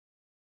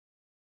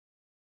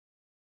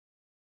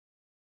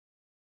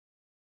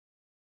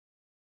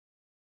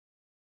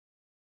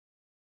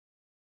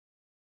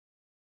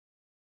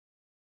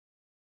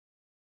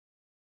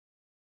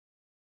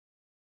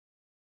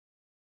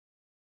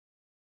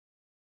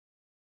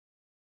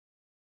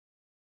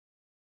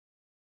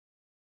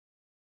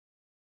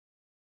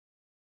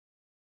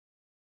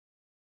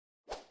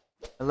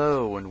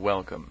Hello and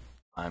welcome.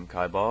 I'm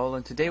Kai Ball,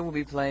 and today we'll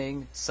be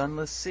playing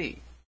Sunless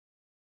Sea.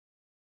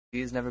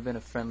 Sea has never been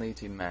a friendly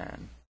to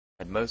man.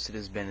 At most it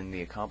has been in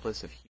the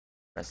accomplice of human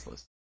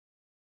restlessness.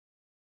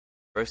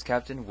 First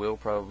captain will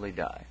probably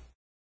die.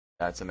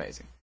 That's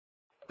amazing.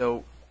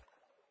 So,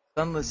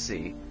 Sunless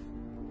Sea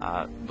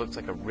looks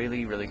like a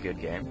really, really good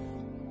game.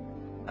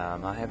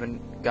 I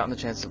haven't gotten the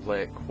chance to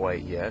play it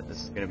quite yet.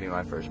 This is going to be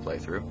my first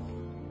playthrough.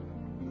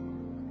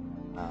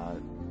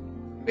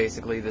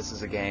 Basically, this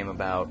is a game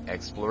about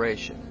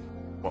exploration.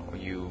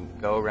 You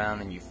go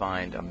around and you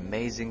find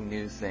amazing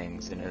new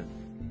things in a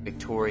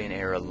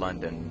Victorian-era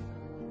London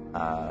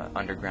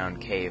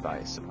underground cave,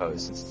 I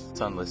suppose. Since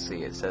Sunless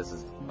Sea, it says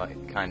it's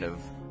like kind of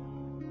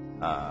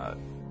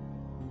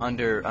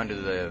under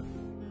the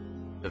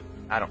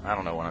I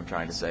don't know what I'm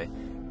trying to say.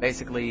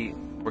 Basically,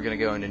 we're gonna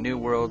go into new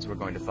worlds. We're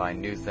going to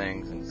find new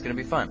things, and it's gonna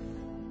be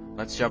fun.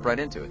 Let's jump right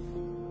into it.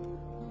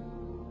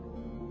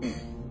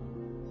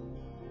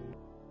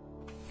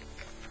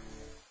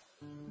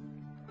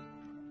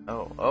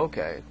 Oh,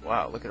 okay.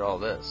 Wow, look at all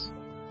this.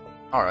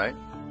 Alright.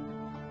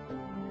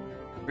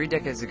 3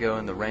 decades ago,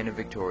 in the reign of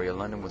Victoria,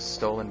 London was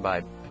stolen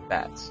by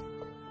bats.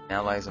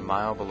 Now lies a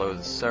mile below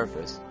the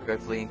surface,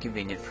 dreadfully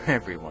inconvenient for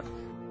everyone.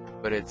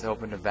 But it's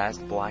opened a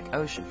vast black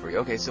ocean for you.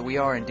 Okay, so we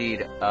are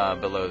indeed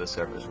below the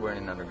surface. We're in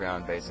an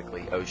underground,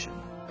 basically, ocean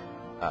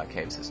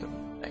cave system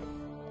thing.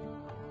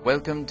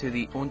 Welcome to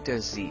the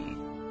Untersee.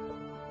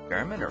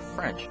 German or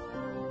French?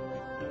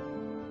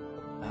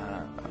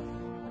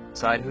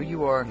 Decide who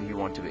you are and who you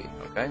want to be,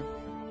 okay?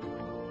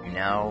 You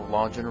now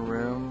lodge in a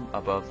room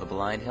above the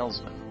blind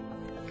hillsman.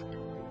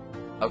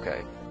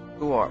 Okay,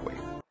 who are we?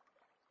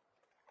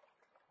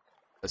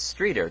 A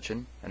street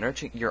urchin.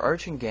 Your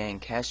urchin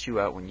gang cast you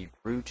out when you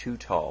grew too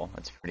tall.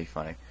 That's pretty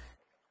funny.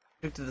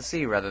 Took to the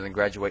sea rather than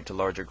graduate to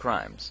larger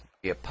crimes.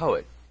 Be a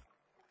poet.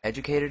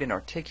 Educated and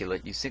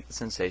articulate, you seek the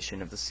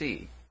sensation of the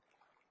sea.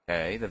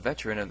 Okay, the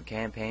veteran of the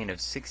campaign of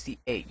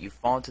 '68, you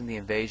fought in the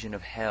invasion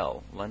of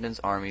hell. London's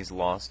armies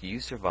lost, you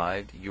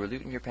survived. Your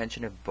loot and your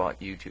pension have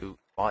bought you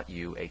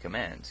a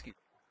command. Excuse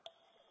me.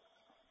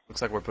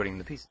 Looks like we're putting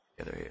the pieces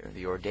together here.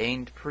 The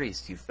ordained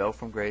priest, you fell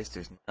from grace.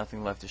 There's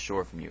nothing left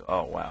ashore from you.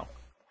 Oh wow,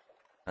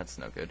 that's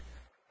no good.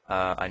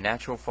 A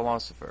natural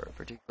philosopher.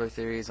 Particular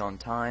theories on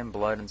time,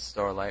 blood, and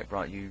starlight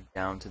brought you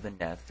down to the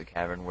Neth, the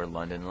cavern where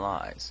London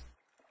lies.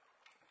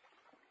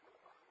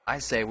 I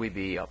say we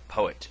be a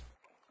poet.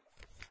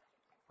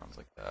 Sounds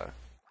like,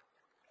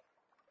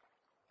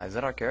 is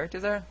that our character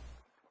there?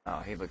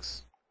 Oh, he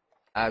looks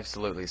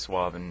absolutely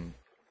suave and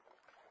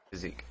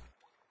physique.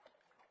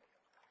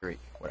 Greek,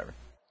 whatever.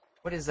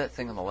 What is that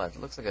thing on the left?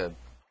 It looks like a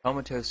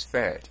comatose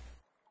ferret.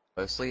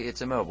 Mostly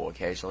it's immobile,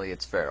 occasionally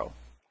it's feral.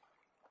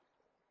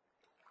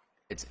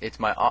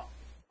 It's my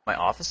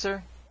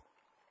officer?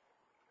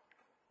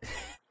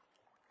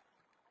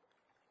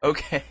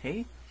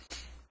 Okay.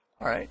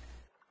 Alright.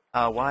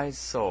 Wise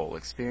soul.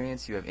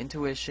 Experience, you have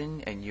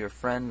intuition, and your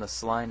friend, the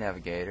sly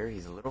navigator,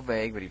 he's a little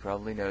vague, but he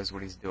probably knows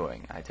what he's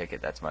doing. I take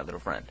it that's my little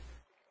friend.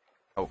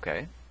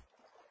 Okay.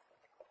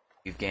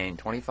 You've gained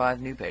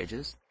 25 new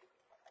pages.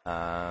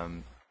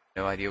 No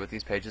idea what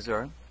these pages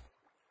are. You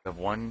have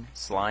 1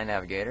 sly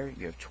navigator.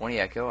 You have 20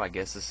 echo. I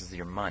guess this is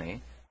your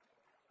money.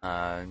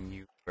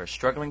 You are a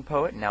struggling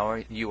poet. Now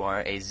you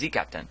are a Z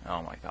captain.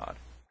 Oh my god.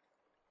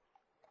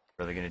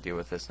 Really gonna deal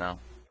with this now?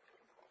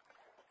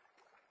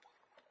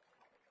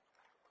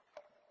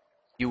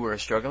 You were a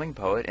struggling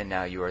poet, and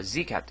now you are a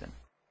Z-Captain.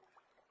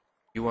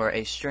 You are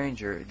a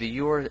stranger. The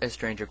 "you are a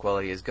stranger"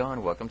 quality is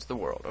gone. Welcome to the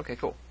world. Okay,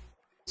 cool.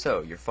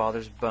 So, your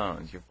father's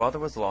bones. Your father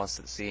was lost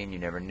at sea, and you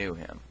never knew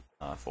him.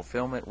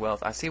 Fulfillment,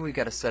 wealth. I see we've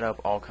got to set up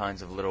all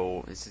kinds of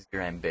little... This is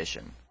your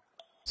ambition.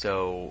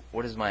 So,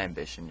 what is my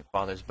ambition? Your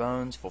father's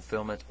bones,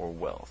 fulfillment, or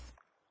wealth?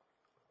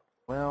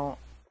 Well,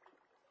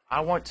 I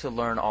want to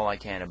learn all I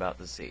can about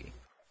the sea.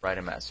 Write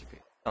a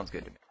masterpiece. Sounds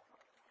good to me.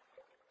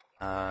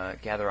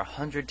 Gather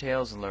 100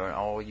 tales and learn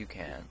all you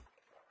can.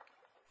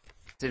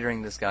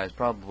 Considering this guy's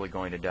probably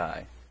going to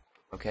die.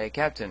 Okay,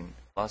 Captain,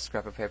 lost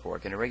scrap of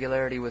paperwork. An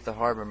irregularity with the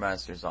harbor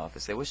master's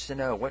office. They wish to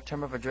know, what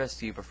term of address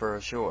do you prefer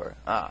ashore?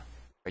 Ah,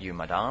 are you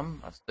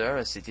madame, a sir,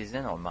 a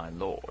citizen, or my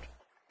lord?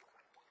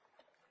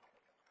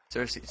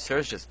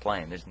 Sir's just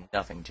plain. There's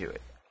nothing to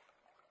it.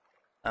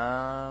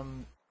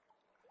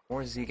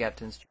 More Z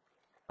captains you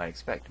might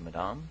expect,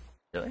 madame.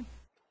 Really?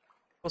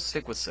 We'll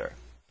stick with sir.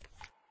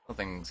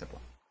 Something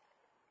simple.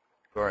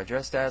 You are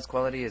addressed as,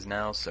 quality is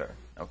now sir.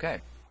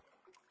 Okay.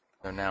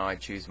 So now I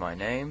choose my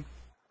name.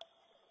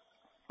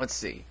 Let's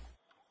see.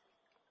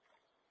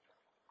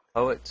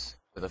 Poet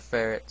with a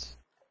ferret.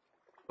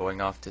 Going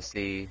off to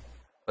sea.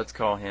 Let's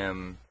call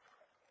him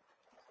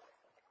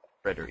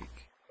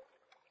Frederick.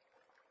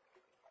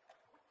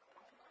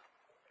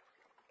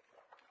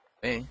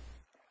 Me.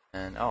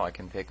 And oh, I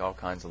can pick all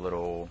kinds of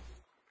little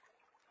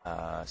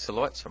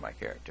silhouettes for my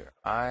character.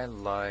 I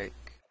like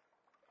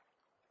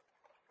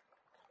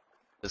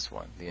this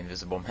one, the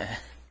Invisible Man.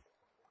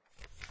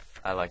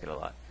 I like it a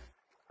lot.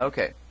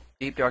 Okay,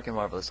 deep, dark, and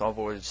marvelous. All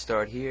voyages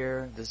start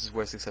here. This is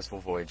where successful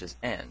voyages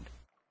end.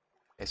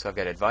 Okay, so I've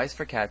got advice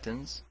for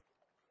captains,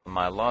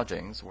 my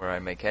lodgings, where I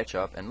may catch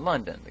up, and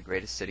London, the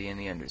greatest city in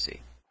the undersea.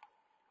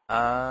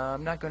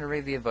 I'm not going to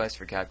read the advice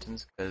for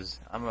captains, because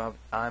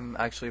I'm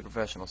actually a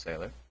professional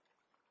sailor.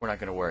 We're not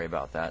going to worry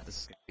about that. This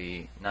is going to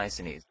be nice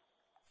and easy.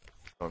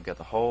 So I've got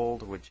the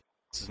hold, which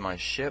this is my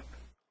ship.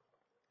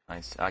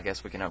 Nice. I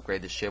guess we can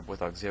upgrade the ship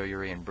with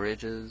auxiliary and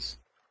bridges.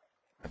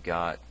 I've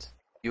got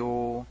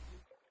fuel.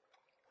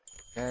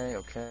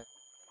 Okay.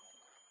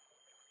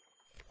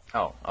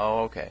 Oh,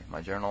 okay.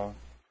 My journal,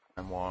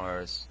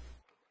 memoirs,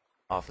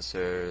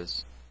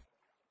 officers,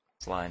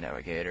 sly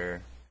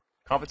navigator.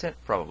 Competent?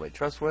 Probably.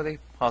 Trustworthy?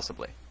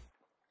 Possibly.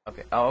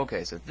 Okay. Oh,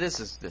 okay. So this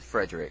is the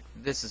Frederick.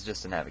 This is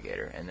just a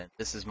navigator, and then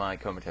this is my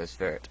comatose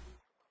ferret.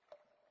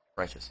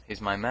 Righteous.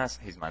 He's my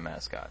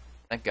mascot.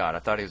 Thank God. I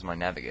thought he was my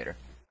navigator.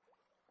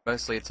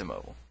 Mostly it's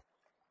immobile.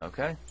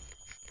 Okay.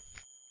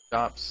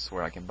 Shops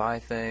where I can buy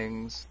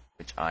things,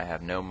 which I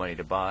have no money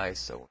to buy,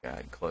 so we'll go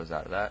ahead and close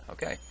out of that.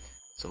 Okay.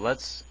 So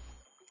let's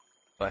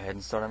go ahead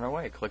and start on our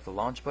way. Click the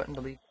launch button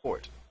to leave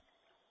port.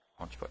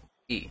 Launch button.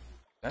 E.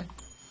 Okay.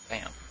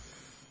 Bam.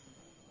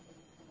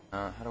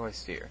 How do I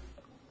steer?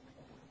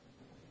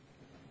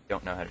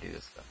 Don't know how to do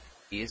this stuff.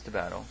 E is to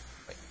battle.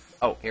 Wait.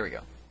 Oh, here we go.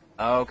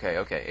 Okay.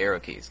 Arrow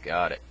keys.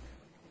 Got it.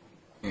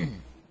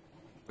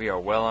 We are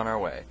well on our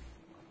way.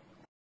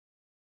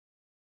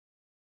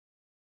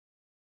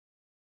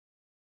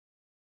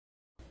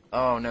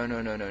 Oh,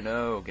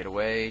 no. Get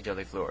away,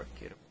 Jelly Floor.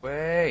 Get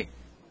away.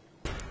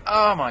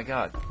 Oh my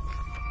god.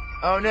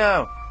 Oh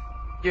no!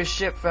 Your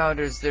ship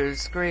founders, their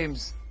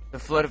screams, the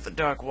flood of the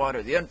dark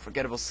water, the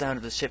unforgettable sound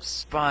of the ship's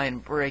spine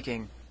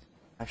breaking.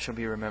 I shall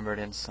be remembered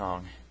in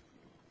song.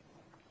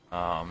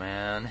 Oh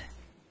man.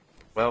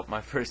 Well, my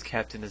first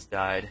captain has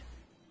died.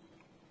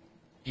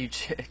 You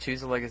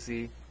choose a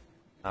legacy.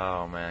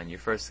 Oh man, your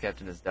first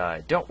captain has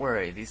died. Don't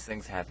worry, these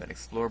things happen.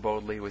 Explore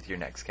boldly with your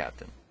next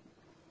captain.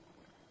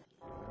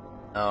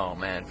 Oh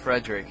man,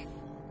 Frederick,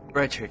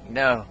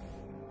 no.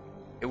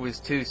 It was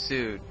too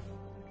soon.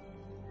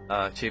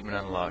 Achievement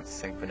unlocked.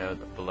 Sink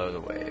below the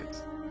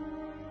waves.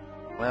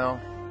 Well,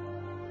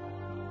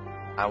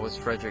 I was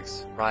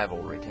Frederick's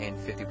rival. Retained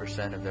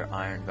 50% of their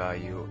iron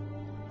value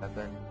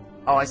weapon.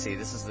 Oh, I see.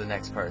 This is the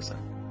next person.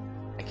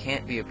 I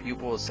can't be a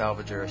pupil, a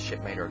salvager, a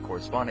shipmate, or a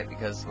correspondent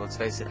because, let's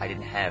face it, I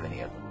didn't have any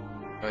of them.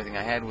 The only thing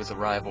I had was a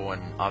rival,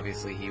 and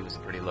obviously he was a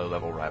pretty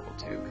low-level rival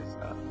too, because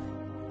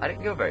I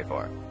didn't go very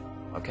far.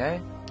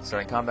 Okay?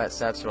 Starting combat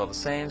stats are all the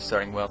same.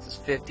 Starting wealth is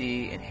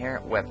 50.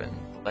 Inherent weapon,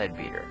 lead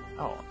beater.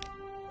 Oh,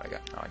 I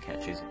got. Oh, I can't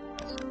choose anything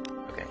else.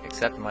 Okay,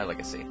 accept my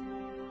legacy.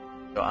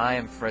 So I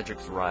am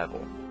Frederick's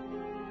rival.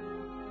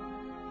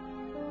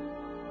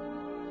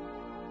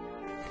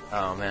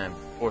 Oh man,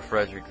 poor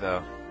Frederick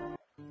though.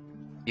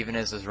 Even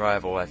as his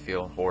rival, I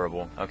feel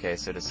horrible. Okay,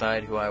 so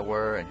decide who I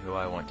were and who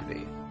I want to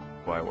be.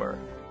 Who I were.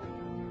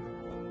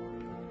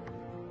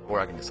 Or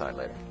I can decide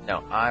later.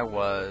 No, I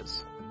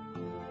was.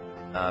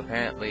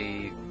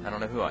 Apparently, I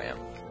don't know who I am.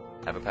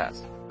 I have a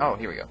past. Oh,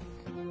 here we go.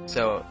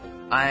 So,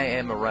 I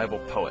am a rival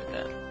poet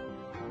then.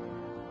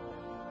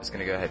 Just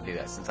gonna go ahead and do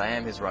that, since I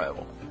am his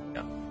rival.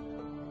 Yeah.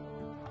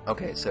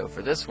 Okay, so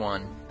for this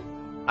one,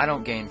 I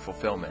don't gain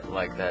fulfillment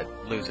like that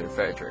loser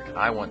Frederick.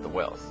 I want the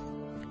wealth.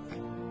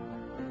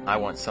 I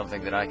want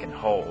something that I can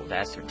hold,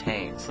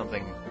 ascertain,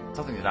 something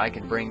that I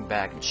can bring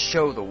back and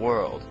show the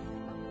world.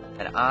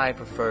 And I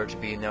prefer to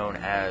be known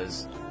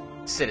as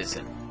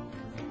citizen.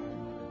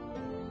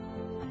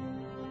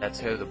 That's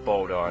who the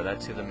bold are.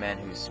 That's who the men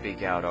who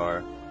speak out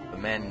are. The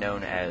men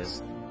known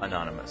as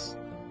anonymous.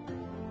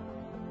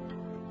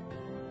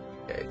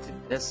 Okay,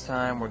 this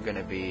time we're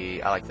gonna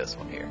be. I like this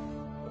one here.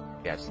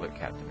 The absolute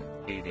captain.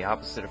 The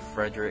opposite of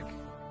Frederick.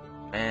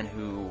 Man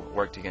who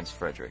worked against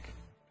Frederick.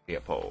 Be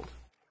uphold.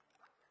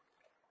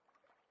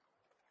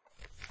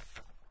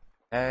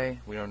 Okay,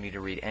 we don't need to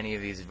read any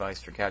of these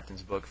advice for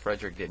captain's book.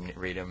 Frederick didn't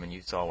read them, and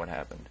you saw what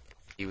happened.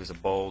 He was a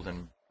bold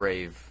and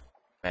brave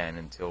man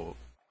until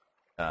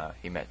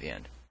he met the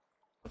end.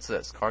 What's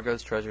this?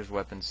 Cargoes, treasures,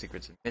 weapons,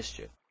 secrets, and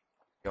mischief.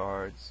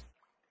 Yards,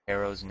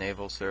 arrows,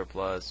 naval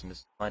surplus,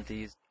 Miss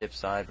Plenty's,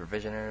 shipside,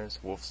 provisioners,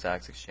 wolf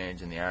stacks,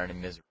 exchange, and the Iron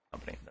and Misery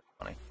Company. That's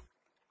funny.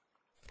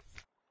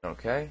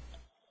 Okay,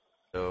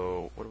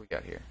 so what do we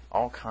got here?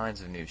 All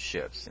kinds of new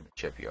ships in the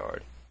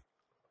shipyard.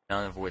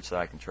 None of which that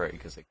I can trade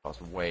because they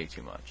cost way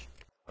too much.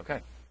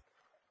 Okay.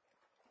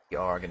 We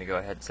are going to go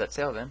ahead and set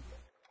sail then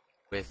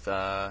with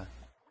our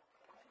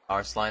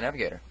Sly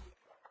Navigator.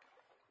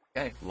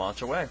 Okay,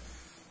 launch away.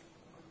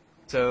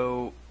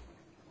 So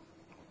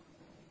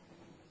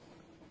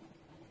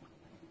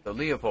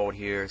Leopold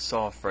here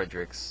saw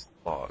Frederick's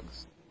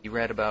logs. He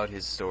read about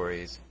his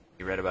stories,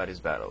 he read about his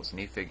battles, and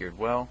he figured,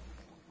 well,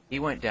 he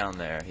went down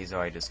there, he's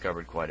already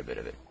discovered quite a bit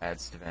of it,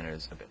 adds to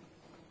Venner's a bit.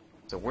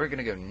 So we're going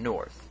to go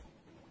north,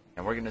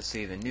 and we're going to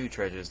see the new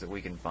treasures that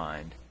we can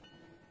find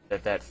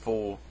that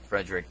fool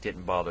Frederick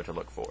didn't bother to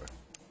look for.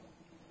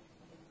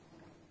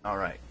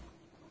 Alright.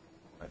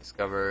 I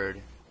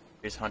discovered...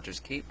 Here's Hunter's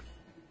Keep.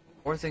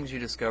 The more things you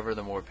discover,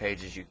 the more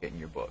pages you get in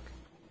your book.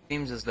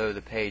 Seems as though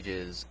the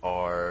pages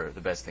are the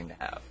best thing to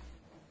have.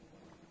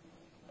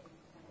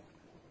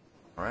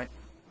 Alright?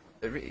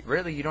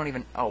 Really, you don't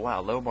even... Oh,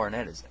 wow, low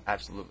Barnett is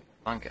absolutely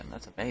sunken.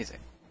 That's amazing.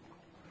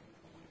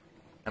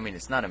 I mean,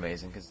 it's not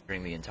amazing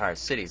considering the entire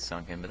city's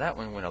sunken, but that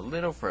one went a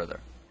little further.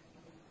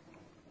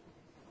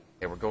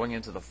 Okay, we're going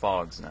into the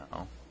fogs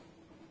now.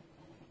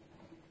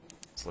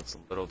 This looks a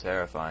little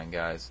terrifying,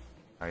 guys.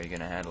 How are you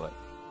going to handle it?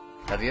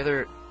 Now, the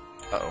other...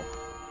 Uh-oh.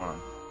 Hold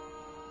on.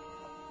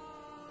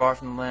 Far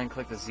from the land,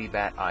 click the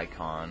Z-Bat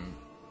icon.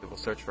 It will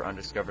search for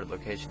undiscovered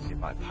locations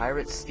nearby.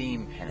 Pirate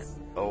Steam Pen.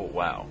 Oh,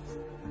 wow.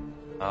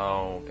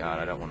 Oh, God,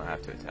 I don't want to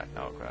have to attack.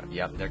 Oh, crap.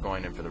 Yep, they're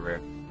going in for the rear.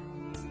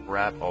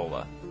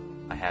 Crapola.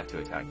 I have to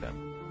attack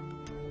them.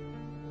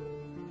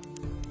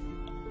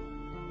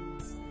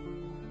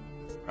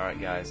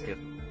 Alright, guys, get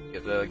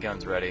the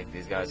guns ready.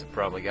 These guys have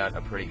probably got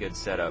a pretty good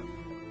setup.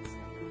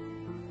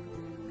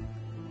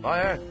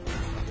 Fire!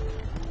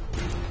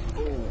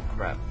 Oh,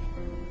 crap.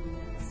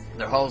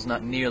 Their hull's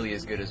not nearly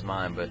as good as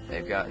mine, but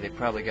they've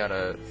probably got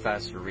a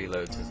faster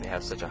reload since they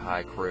have such a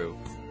high crew.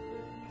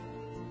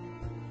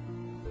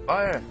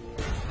 Fire!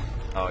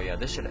 Oh yeah,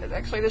 this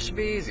should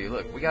be easy.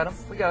 Look, we got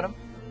him.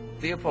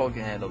 Leopold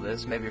can handle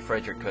this. Maybe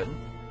Frederick couldn't.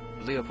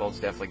 Leopold's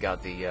definitely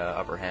got the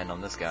upper hand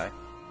on this guy.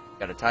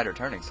 Got a tighter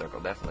turning circle,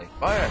 definitely.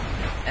 Fire!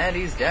 And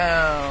he's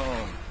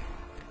down!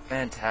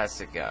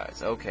 Fantastic,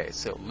 guys. Okay,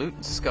 so loot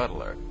and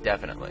scuttler,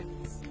 definitely.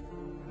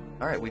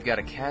 Alright, we've got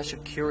a cache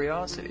of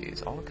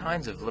curiosities. All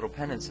kinds of little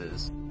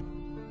penances.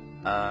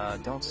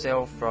 Don't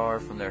sail far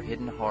from their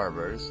hidden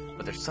harbors,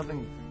 but there's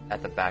something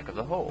at the back of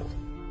the hold.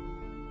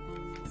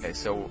 Okay,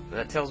 so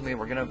that tells me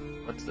we're gonna...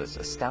 What's this?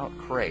 A stout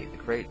crate.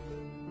 The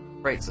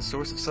crate's a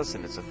source of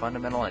sustenance, a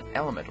fundamental and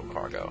elemental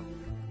cargo.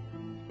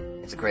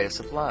 It's a crate of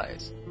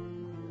supplies.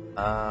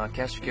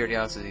 Cache of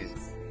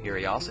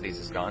curiosities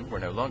is gone. We're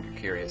no longer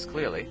curious,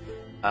 clearly.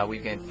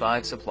 We've gained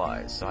 5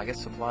 supplies, so I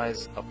guess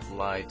supplies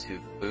apply to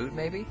food,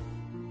 maybe?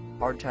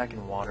 Hardtack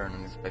and water and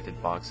an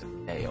unexpected box of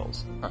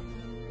nails. Huh.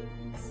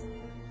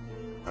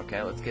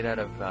 Okay, let's get out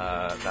of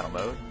battle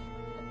mode.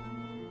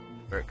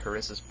 We're at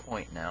Carissa's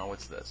Point now.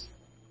 What's this?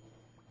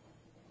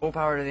 Full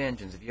power to the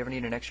engines. If you ever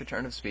need an extra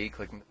turn of speed,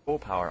 clicking the full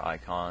power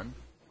icon.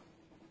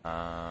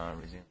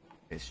 Resume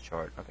this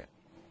chart. Okay.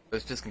 So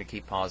it's just going to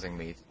keep pausing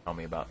me to tell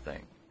me about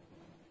things.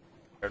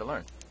 Care to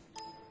learn.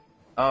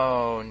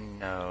 Oh,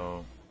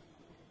 no.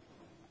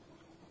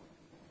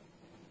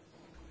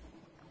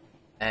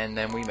 And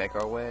then we make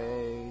our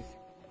way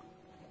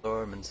through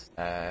Lorman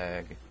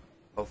Stag.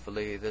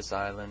 Hopefully this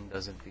island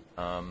doesn't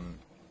become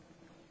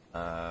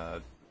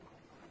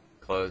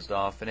closed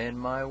off and in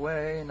my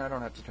way, and I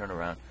don't have to turn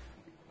around.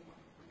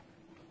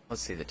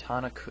 Let's see, the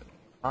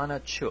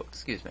Tanachuk,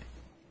 excuse me.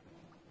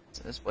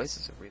 So this place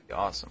is really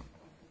awesome.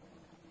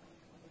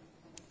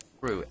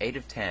 Crew, 8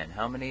 of 10.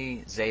 How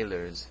many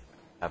sailors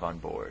have on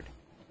board?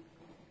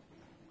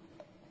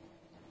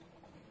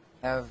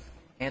 Have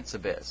Ants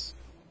Abyss.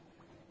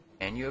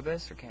 Can you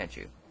Abyss or can't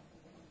you?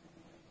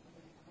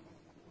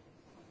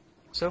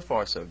 So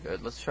far so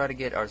good. Let's try to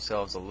get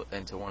ourselves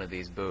into one of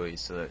these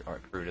buoys so that our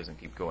crew doesn't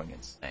keep going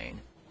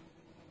insane.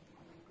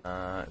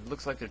 It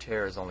looks like their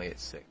terror is only at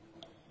 6.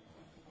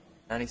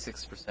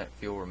 96%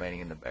 fuel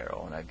remaining in the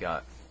barrel, and I've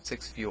got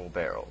 6 fuel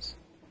barrels.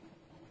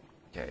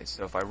 Okay,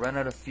 so if I run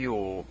out of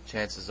fuel,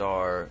 chances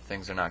are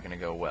things are not going to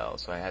go well.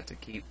 So I have to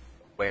keep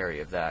wary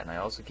of that, and I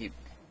also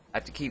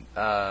have to keep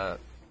a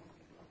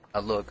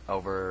look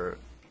over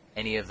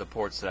any of the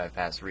ports that I've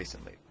passed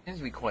recently. There seems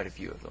to be quite a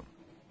few of them.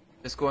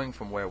 Just going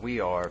from where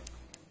we are,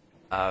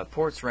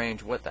 ports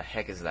range. What the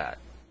heck is that?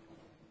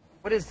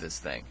 What is this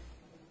thing?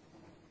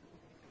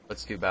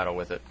 Let's do battle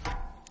with it.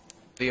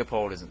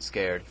 Leopold isn't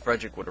scared.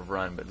 Frederick would have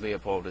run, but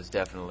Leopold is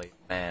definitely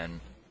man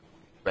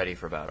ready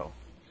for battle.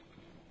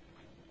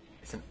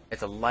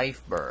 It's a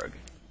Lifeberg.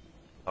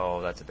 Oh,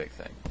 that's a big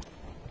thing.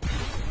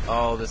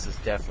 Oh, this is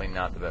definitely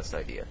not the best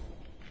idea.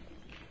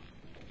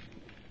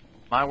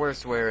 My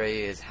worst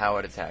worry is how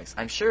it attacks.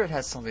 I'm sure it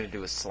has something to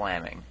do with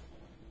slamming.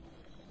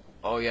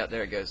 Oh yeah,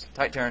 there it goes.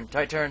 Tight turn,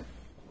 tight turn.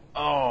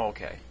 Oh,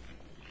 okay.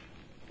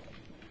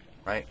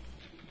 Right?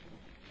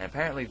 And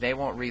apparently they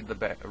won't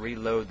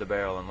reload the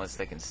barrel unless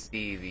they can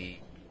see the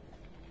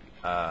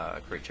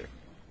creature.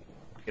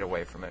 Get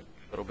away from it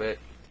a little bit.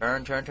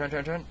 Turn, turn, turn,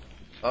 turn, turn.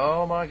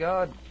 Oh my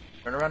god.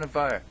 Turn around and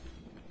fire.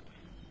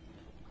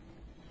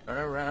 Turn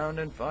around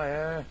and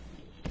fire.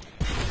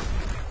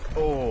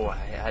 Oh, I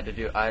had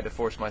to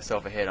force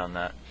myself a hit on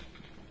that.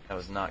 That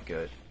was not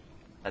good.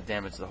 That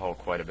damaged the hull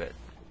quite a bit.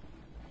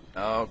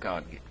 Oh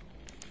god.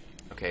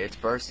 Okay, its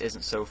burst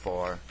isn't so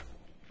far.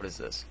 What is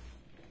this?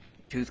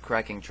 Tooth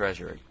cracking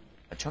treasure.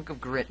 A chunk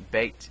of grit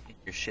baked in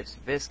your ship's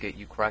biscuit,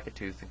 you crack a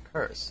tooth and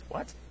curse.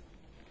 What?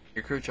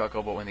 Your crew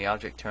chuckle, but when the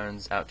object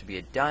turns out to be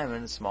a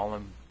diamond, small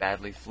and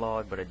badly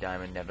flawed, but a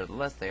diamond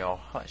nevertheless, they all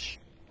hush.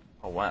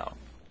 Oh wow.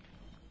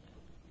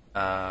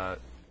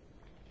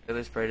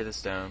 Sailors pray to the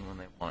stone when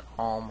they want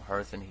home,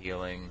 hearth, and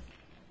healing.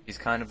 He's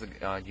kind of the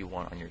god you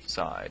want on your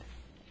side.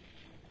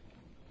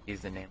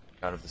 He's the name of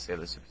the god of the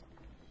sailors.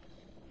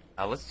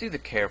 Let's do the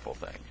careful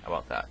thing. How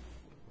about that?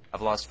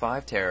 I've lost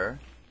 5 terror.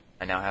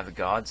 I now have the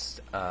gods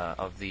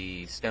of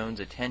the stone's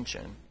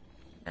attention.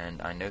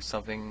 and I know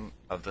something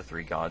of the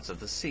three gods of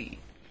the sea.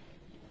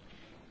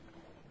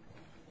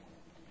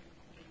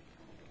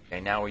 Okay,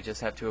 now we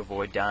just have to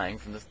avoid dying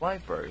from this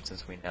live bird,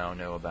 since we now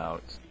know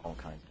about all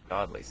kinds of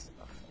godly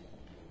stuff.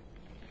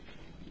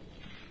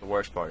 The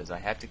worst part is I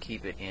have to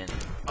keep it in.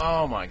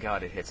 Oh my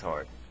god, it hits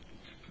hard.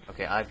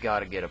 Okay, I've got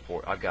to get a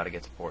port. I've got to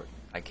get to port.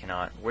 I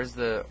cannot. Where's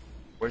the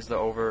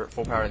over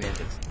full power of the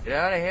engines? Get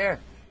out of here!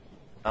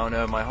 Oh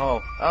no, my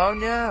hull. Oh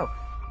no!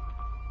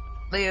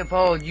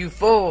 Leopold, you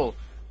fool!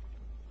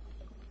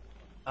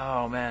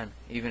 Oh man,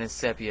 even a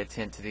sepia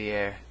tint to the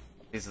air.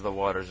 These are the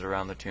waters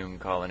around the tomb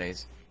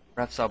colonies.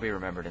 Perhaps I'll be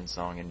remembered in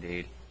song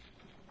indeed.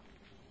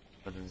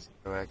 With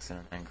a 0x and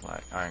an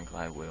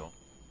ironclad wheel.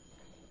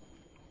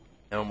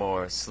 No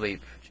more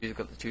sleep.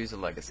 Choose a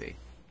legacy.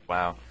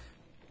 Wow.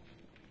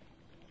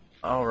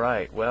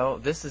 Alright, well,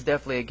 this is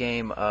definitely a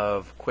game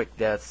of quick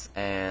deaths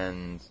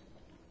and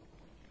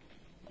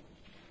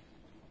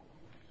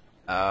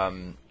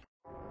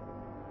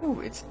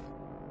ooh, it's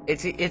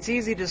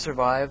easy to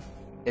survive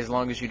as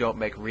long as you don't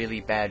make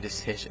really bad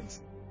decisions.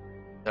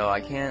 So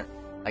I can't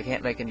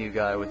make a new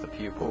guy with a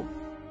pupil.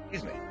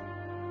 Excuse me.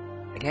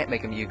 I can't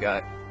make a new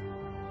guy.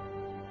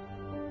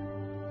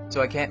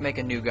 So I can't make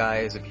a new guy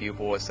as a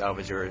pupil, a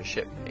salvager, or a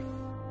shipmate.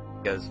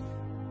 Because,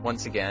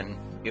 once again,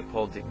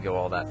 Leopold didn't go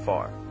all that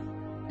far.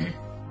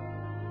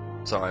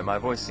 Sorry, my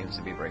voice seems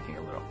to be breaking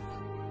a little.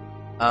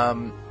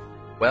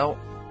 Well,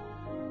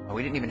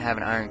 we didn't even have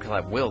an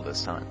ironclad will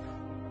this time.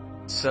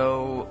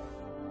 So,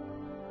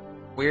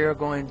 we're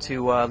going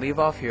to leave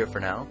off here for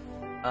now.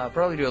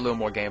 Probably do a little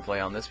more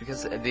gameplay on this,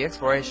 because the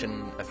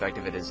exploration effect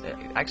of it is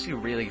actually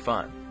really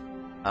fun.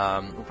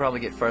 We'll probably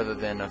get further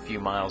than a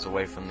few miles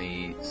away from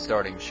the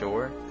starting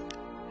shore,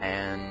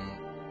 and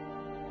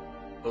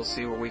we'll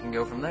see where we can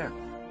go from there.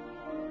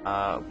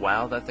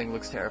 Wow, that thing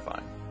looks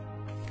terrifying.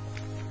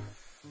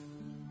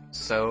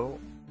 So,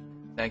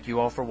 thank you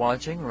all for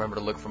watching. Remember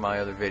to look for my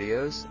other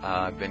videos.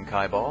 I've been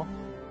Kai Ball,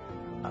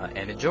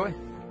 and enjoy!